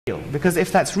real, because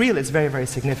if that's real, it's very, very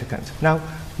significant. Now,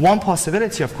 one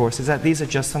possibility, of course, is that these are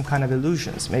just some kind of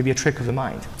illusions, maybe a trick of the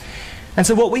mind. And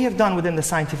so what we have done within the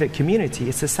scientific community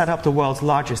is to set up the world's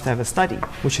largest ever study,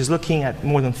 which is looking at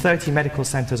more than 30 medical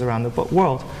centers around the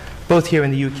world, both here in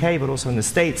the UK, but also in the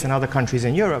States and other countries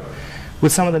in Europe,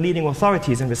 with some of the leading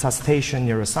authorities in resuscitation,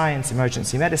 neuroscience,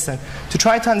 emergency medicine, to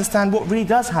try to understand what really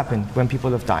does happen when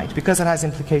people have died, because it has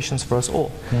implications for us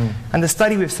all. And the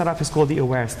study we've set up is called the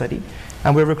AWARE study,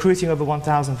 and we're recruiting over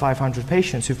 1,500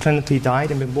 patients who've clinically died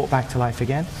and been brought back to life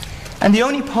again. And the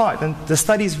only part, and the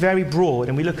study is very broad,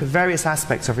 and we look at various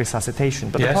aspects of resuscitation,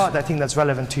 but the part that I think that's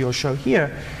relevant to your show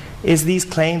here is these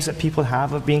claims that people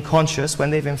have of being conscious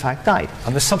when they've in fact died.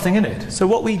 And there's something in it. So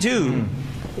what we do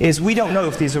is we don't know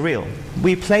if these are real.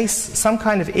 We place some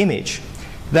kind of image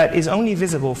that is only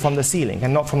visible from the ceiling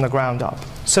and not from the ground up.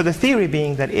 So the theory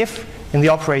being that if in the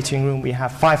operating room we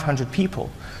have 500 people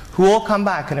who all come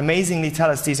back and amazingly tell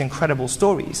us these incredible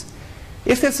stories,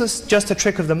 if this is just a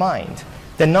trick of the mind,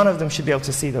 then none of them should be able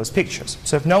to see those pictures.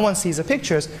 So if no one sees the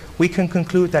pictures, we can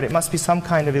conclude that it must be some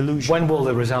kind of illusion. When will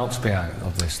the results be out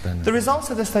of this then? The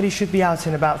results of the study should be out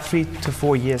in about 3 to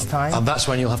 4 years' time. And that's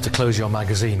when you'll have to close your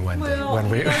magazine, Wendy, when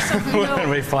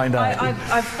we find out.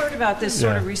 I've heard about this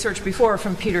sort of research before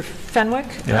from Peter Fenwick,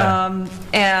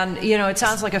 and you know, it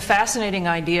sounds like a fascinating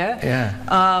idea.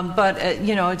 But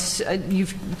you know, it's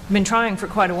you've been trying for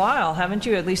quite a while, haven't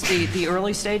you? At least the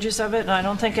early stages of it, and I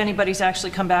don't think anybody's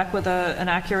actually come back with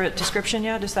an accurate description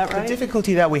yet. Is that right? The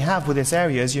difficulty that we have with this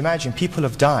area, as you imagine, people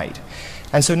have died.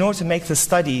 And so in order to make the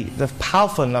study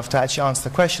powerful enough to actually answer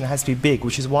the question, it has to be big,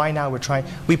 which is why now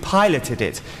we piloted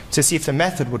it to see if the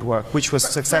method would work, which was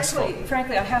successful.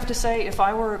 Frankly, I have to say, if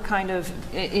I were kind of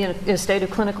in a state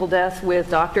of clinical death with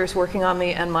doctors working on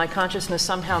me and my consciousness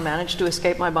somehow managed to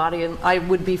escape my body, and I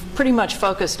would be pretty much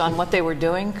focused on what they were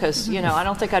doing, because, you know, I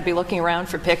don't think I'd be looking around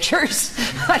for pictures.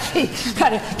 I'd be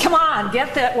kind of, come on,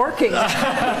 get that working.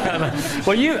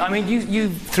 Well, you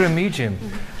through a medium,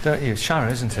 don't you? Sharon,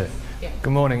 isn't it? Yeah.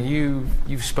 Good morning.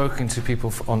 You've spoken to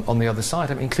people on the other side,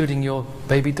 including your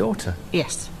baby daughter.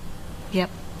 Yes.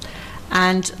 Yep.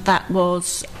 And that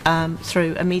was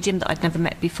through a medium that I'd never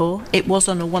met before. It was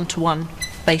on a one-to-one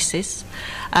basis.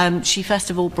 She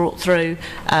first of all brought through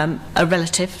a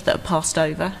relative that had passed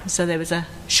over, so there was a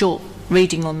short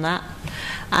reading on that.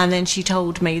 And then she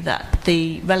told me that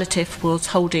the relative was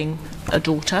holding a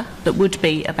daughter that would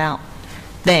be about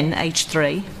then age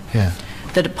 3, that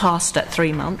had passed at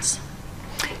 3 months.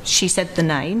 She said the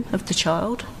name of the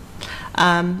child,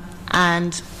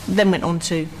 and then went on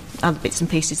to other bits and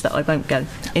pieces that I won't go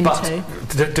into.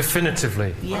 But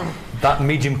definitively, that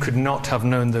medium could not have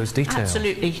known those details.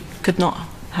 Absolutely could not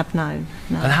have known.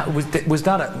 No. And how, was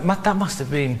that that must have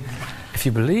been, if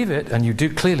you believe it, and you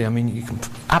do clearly, I mean, you can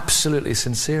absolutely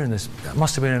sincere in this, it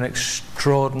must have been an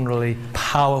extraordinarily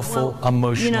powerful,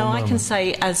 emotional moment. I can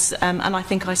say, as and I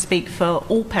think I speak for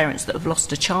all parents that have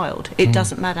lost a child, it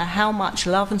doesn't matter how much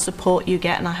love and support you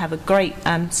get, and I have a great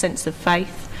sense of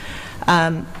faith.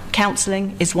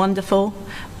 Counselling is wonderful,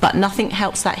 but nothing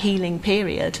helps that healing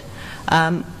period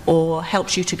or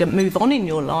helps you to move on in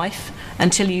your life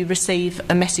until you receive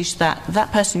a message that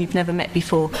that person you've never met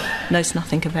before knows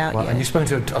nothing about you. And you've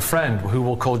spoken to a friend who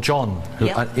we'll call John, who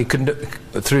he couldn't,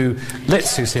 through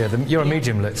Litz, who's here. You're a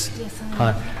medium, Litz. Yes,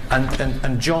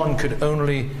 and John it could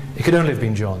only have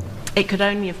been John. It could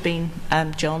only have been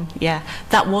John, yeah.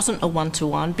 That wasn't a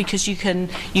one-to-one, because you can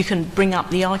bring up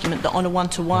the argument that on a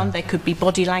one-to-one there could be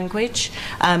body language,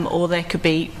 or there could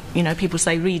be, people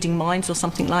say reading minds or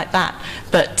something like that.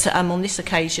 But on this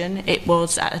occasion, it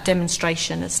was at a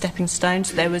demonstration at Stepping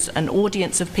Stones. There was an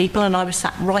audience of people, and I was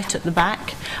sat right at the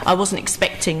back. I wasn't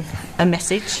expecting a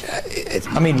message.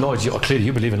 I mean, Lloyd, clearly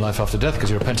you believe in life after death because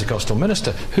you're a Pentecostal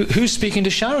minister. Who's speaking to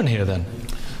Sharon here, then?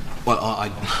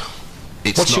 Well,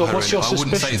 What's your suspicion? I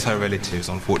wouldn't say it's her relatives,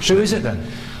 unfortunately. Who is it then?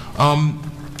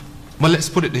 Well, let's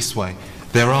put it this way.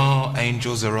 There are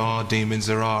angels, there are demons,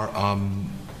 there are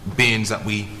beings that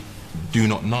we do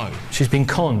not know. She's been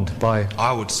conned by...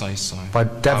 I would say so. By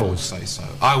devils? I would say so.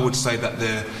 I would say that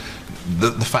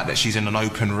the fact that she's in an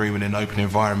open room, in an open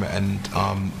environment,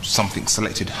 and something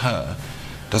selected her,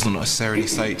 doesn't necessarily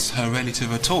say it's her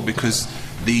relative at all, because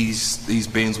these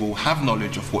beings will have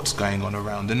knowledge of what's going on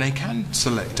around, and they can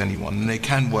select anyone, and they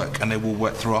can work, and they will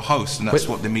work through a host, and that's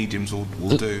what the mediums will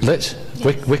do.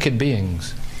 Wicked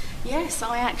beings. Yes,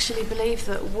 I actually believe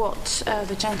that what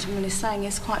the gentleman is saying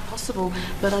is quite possible,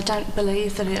 but I don't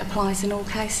believe that it applies in all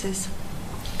cases.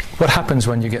 What happens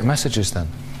when you get messages then?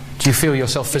 Do you feel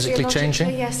yourself physically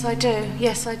changing? Yes, I do.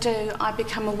 Yes, I do. I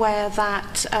become aware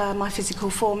that my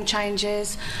physical form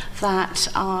changes, that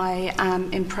I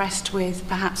am impressed with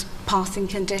perhaps passing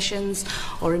conditions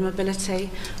or immobility,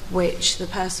 which the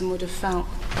person would have felt.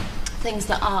 Things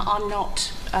that are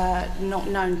not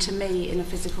known to me in a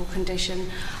physical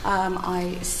condition.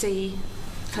 I see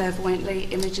clairvoyantly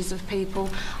images of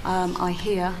people. I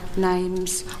hear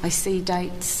names. I see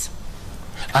dates.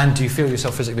 And do you feel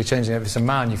yourself physically changing? If it's a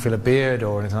man, you feel a beard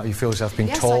or anything like that, you feel yourself being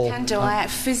tall? Yes, I can do. I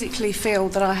physically feel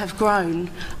that I have grown,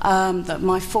 that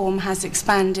my form has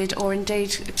expanded or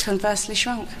indeed conversely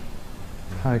shrunk.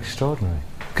 How extraordinary.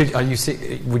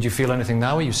 Would you feel anything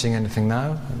now? Are you seeing anything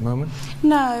now at the moment?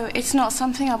 No, it's not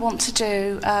something I want to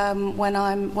do when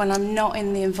I'm not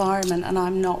in the environment and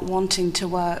I'm not wanting to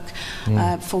work.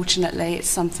 Fortunately, it's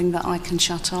something that I can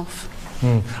shut off.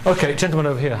 Okay, gentleman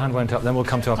over here, hand went up, then we'll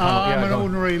come to our panel. I'm an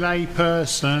ordinary lay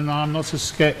person. I'm not a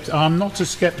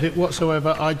skeptic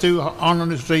whatsoever. I do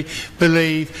honestly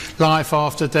believe life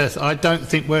after death. I don't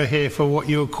think we're here for what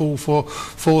you would call for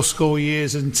 80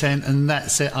 years and 10, and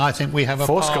that's it. I think we have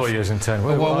a 80 years and 10.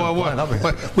 We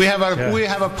have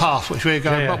a path which we're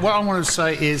going. But what I want to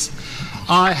say is,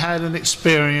 I had an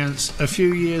experience a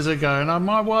few years ago, and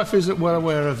my wife is well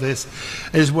aware of this,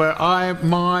 is where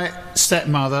my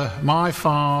stepmother, my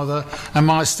father and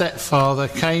my stepfather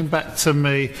came back to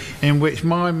me, in which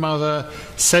my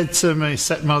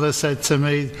stepmother said to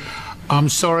me, "I'm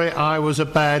sorry I was a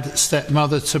bad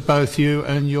stepmother to both you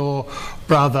and your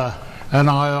brother, and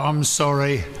I'm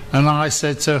sorry." And I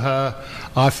said to her,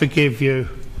 "I forgive you."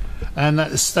 And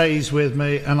that stays with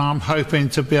me, and I'm hoping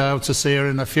to be able to see her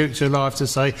in a future life to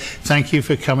say thank you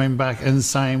for coming back and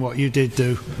saying what you did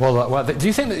do. Well, do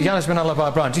you think that Yasmin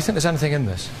Al-Bayram, do you think there's anything in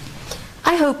this?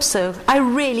 I hope so. I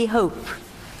really hope.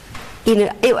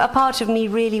 A part of me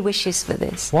really wishes for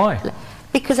this. Why?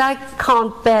 Because I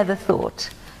can't bear the thought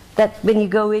that when you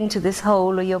go into this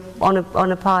hole or you're on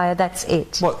a pyre, that's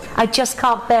it. What? I just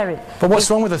can't bear it. But what's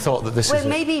wrong with the thought that this is Well,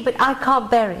 maybe, but I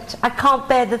can't bear it. I can't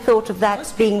bear the thought of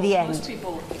that being the end.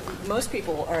 Most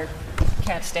people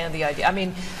can't stand the idea. I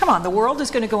mean, come on, the world is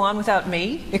going to go on without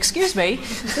me? Excuse me.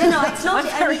 No, it's not.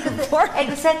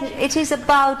 It is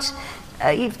about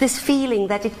this feeling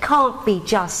that it can't be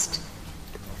just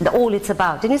all it's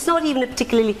about. And it's not even a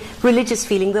particularly religious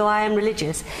feeling, though I am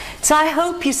religious. So I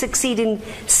hope you succeed in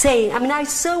saying, I mean, I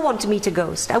so want to meet a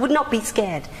ghost. I would not be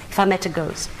scared if I met a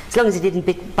ghost, as long as it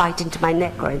didn't bite into my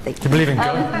neck or anything. Do you believe in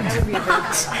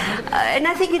ghosts? And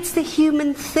I think it's the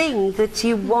human thing that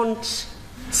you want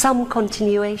some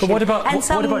continuation. But what about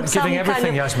giving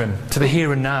everything, Yasmin, to the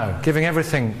here and now? Giving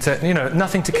everything to,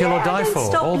 nothing to kill or die for,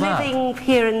 stop all that. living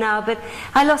here and now, but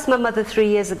I lost my mother 3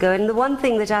 years ago, and the one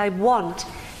thing that I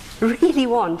really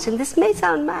want, and this may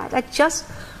sound mad, I just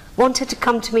want her to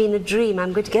come to me in a dream.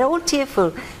 I'm going to get all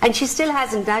tearful, and she still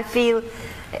hasn't. I feel,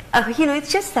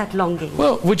 it's just that longing.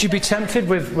 Well, would you be tempted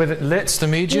with Litz, the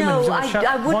medium? No, and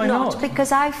I would Why not,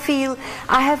 because I feel,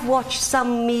 I have watched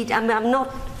some I'm not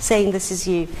saying this is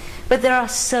you, but there are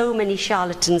so many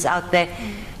charlatans out there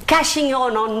cashing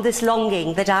on this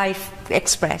longing that I've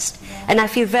expressed. And I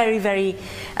feel very, very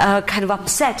kind of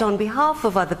upset on behalf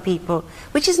of other people,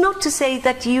 which is not to say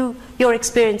that your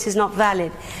experience is not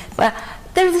valid. But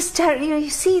there's this you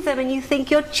see them and you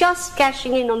think you're just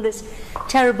cashing in on this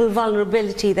terrible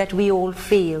vulnerability that we all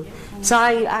feel. So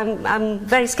I'm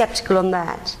very sceptical on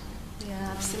that.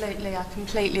 Absolutely, I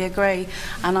completely agree,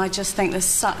 and I just think there's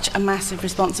such a massive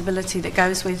responsibility that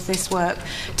goes with this work.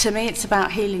 To me, it's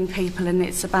about healing people, and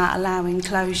it's about allowing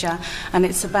closure, and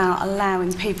it's about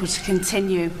allowing people to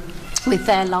continue with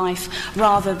their life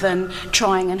rather than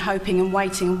trying and hoping and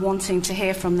waiting and wanting to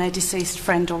hear from their deceased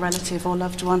friend or relative or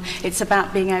loved one. It's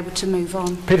about being able to move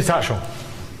on. Peter Tatchell.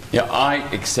 Yeah, I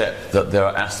accept that there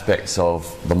are aspects of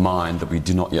the mind that we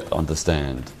do not yet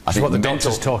understand. I think what the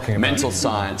doctor's talking about. Mental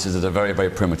science is at a very, very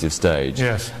primitive stage.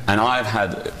 Yes. And I've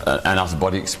had an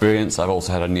out-of-body experience. I've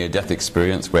also had a near-death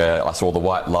experience where I saw the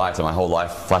white light and my whole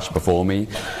life flashed before me.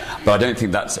 But I don't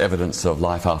think that's evidence of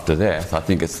life after death. I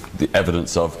think it's the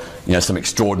evidence of some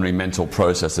extraordinary mental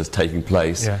processes taking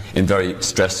place in very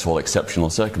stressful, exceptional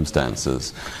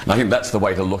circumstances. And I think that's the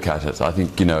way to look at it. I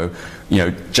think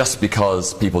just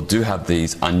because people do have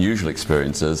these unusual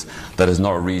experiences, that is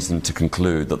not a reason to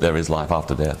conclude that there is life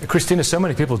after death. Christina, so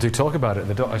many people do talk about it.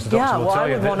 As the doctor will tell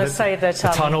you, I would want to say that the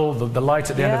tunnel, the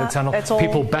light at the end of the tunnel,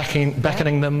 people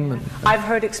beckoning them. I've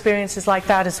heard experiences like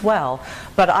that as well.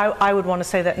 But I would want to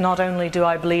say that not only do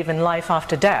I believe in life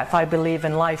after death, I believe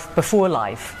in life before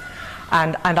life.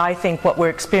 And I think what we're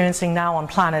experiencing now on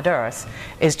planet Earth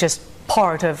is just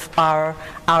part of our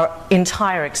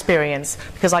entire experience,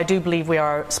 because I do believe we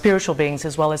are spiritual beings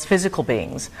as well as physical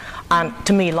beings. And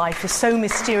to me, life is so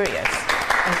mysterious.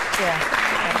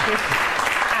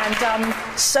 And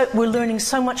so we're learning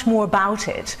so much more about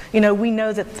it. You know, we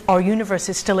know that our universe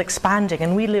is still expanding,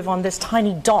 and we live on this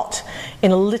tiny dot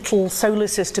in a little solar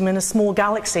system in a small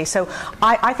galaxy. So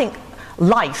I think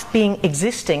life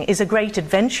existing is a great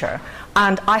adventure,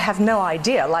 and I have no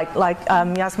idea. Like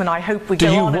Yasmin, I hope we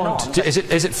go on and on. Is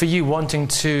it for you wanting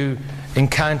to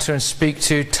encounter and speak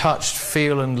to, touch,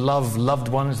 feel and love loved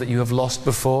ones that you have lost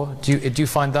before? Do you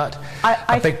find that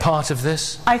a big part of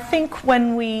this? I think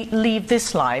when we leave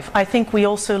this life, I think we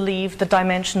also leave the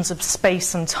dimensions of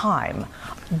space and time.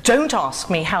 Don't ask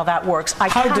me how that works. I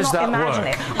cannot imagine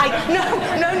it.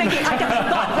 No, Nikki. What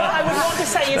I would want to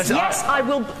say is yes, I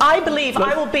will. I believe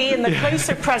I will be in the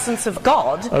closer presence of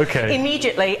God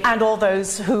immediately, and all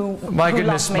those who my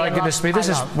goodness me, this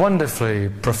is wonderfully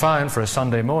profound for a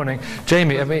Sunday morning.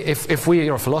 Jamie, I mean, if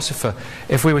you're a philosopher,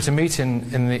 if we were to meet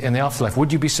in the afterlife,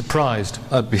 would you be surprised?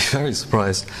 I'd be very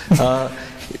surprised.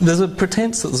 There's a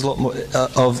pretense that there's a lot more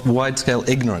of wide-scale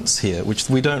ignorance here, which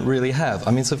we don't really have.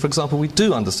 I mean, so for example, we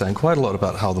do understand quite a lot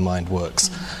about how the mind works.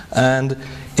 And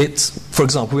it's, for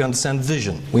example, we understand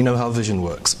vision. We know how vision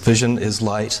works. Vision is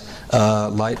light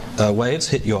waves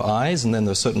hit your eyes, and then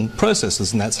there are certain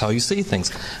processes, and that's how you see things.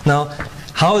 Now,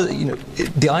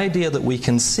 the idea that we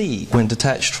can see when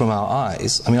detached from our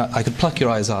eyes, I mean, I could pluck your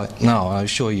eyes out now, I'm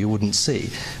sure you wouldn't see.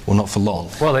 Well, not for long.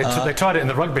 Well, they tried it in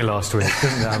the rugby last week,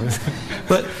 didn't they?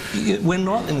 But we're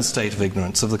not in a state of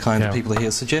ignorance of the kind that people are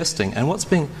here suggesting. And what's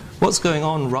going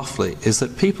on roughly is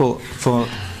that people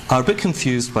are a bit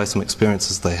confused by some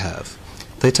experiences they have.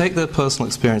 They take their personal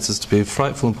experiences to be of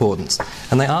frightful importance,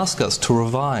 and they ask us to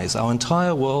revise our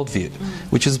entire worldview,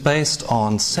 which is based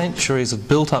on centuries of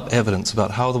built-up evidence about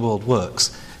how the world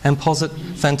works, and posit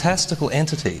fantastical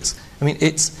entities. I mean,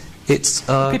 it's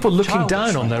people looking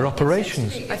down on their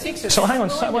operations. I think so. Hang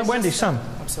on, Wendy, Sam.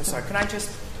 I'm so sorry. Can I just...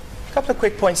 A couple of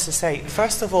quick points to say.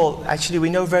 First of all, actually, we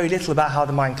know very little about how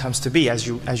the mind comes to be, as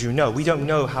you know. We don't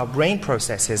know how brain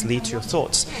processes lead to your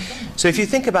thoughts. So if you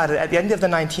think about it, at the end of the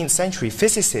 19th century,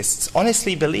 physicists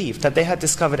honestly believed that they had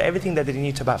discovered everything that they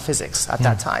knew about physics at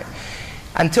that time,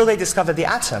 until they discovered the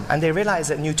atom, and they realized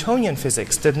that Newtonian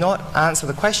physics did not answer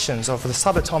the questions of the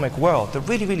subatomic world, the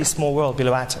really, really small world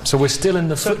below atoms. So we're still in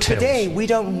the foothills. So today, we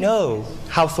don't know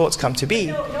how thoughts come to be.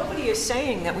 Nobody is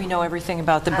saying that we know everything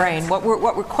about the brain. What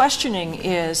we're questioning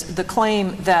is the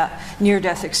claim that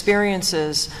near-death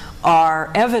experiences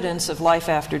are evidence of life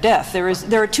after death.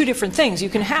 There are two different things. You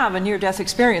can have a near-death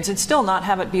experience and still not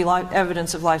have it be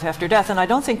evidence of life after death, and I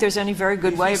don't think there's any very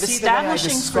good way of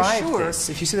establishing for sure.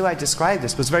 If you see the way I described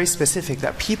this, it was very specific,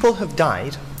 that people have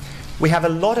died. We have a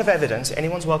lot of evidence,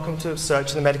 anyone's welcome to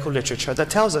search in the medical literature, that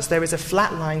tells us there is a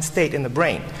flatline state in the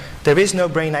brain. There is no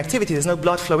brain activity, there's no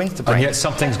blood flow into the brain. And yet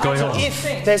something's going on.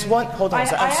 If there's one, hold on,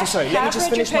 I'm so sorry, let me just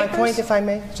finish my point if I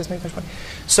may, just make my point.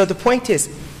 So the point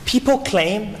is, people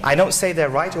claim, I don't say they're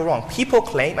right or wrong, people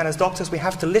claim, and as doctors we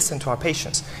have to listen to our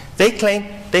patients, they claim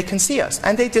they can see us,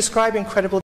 and they describe incredible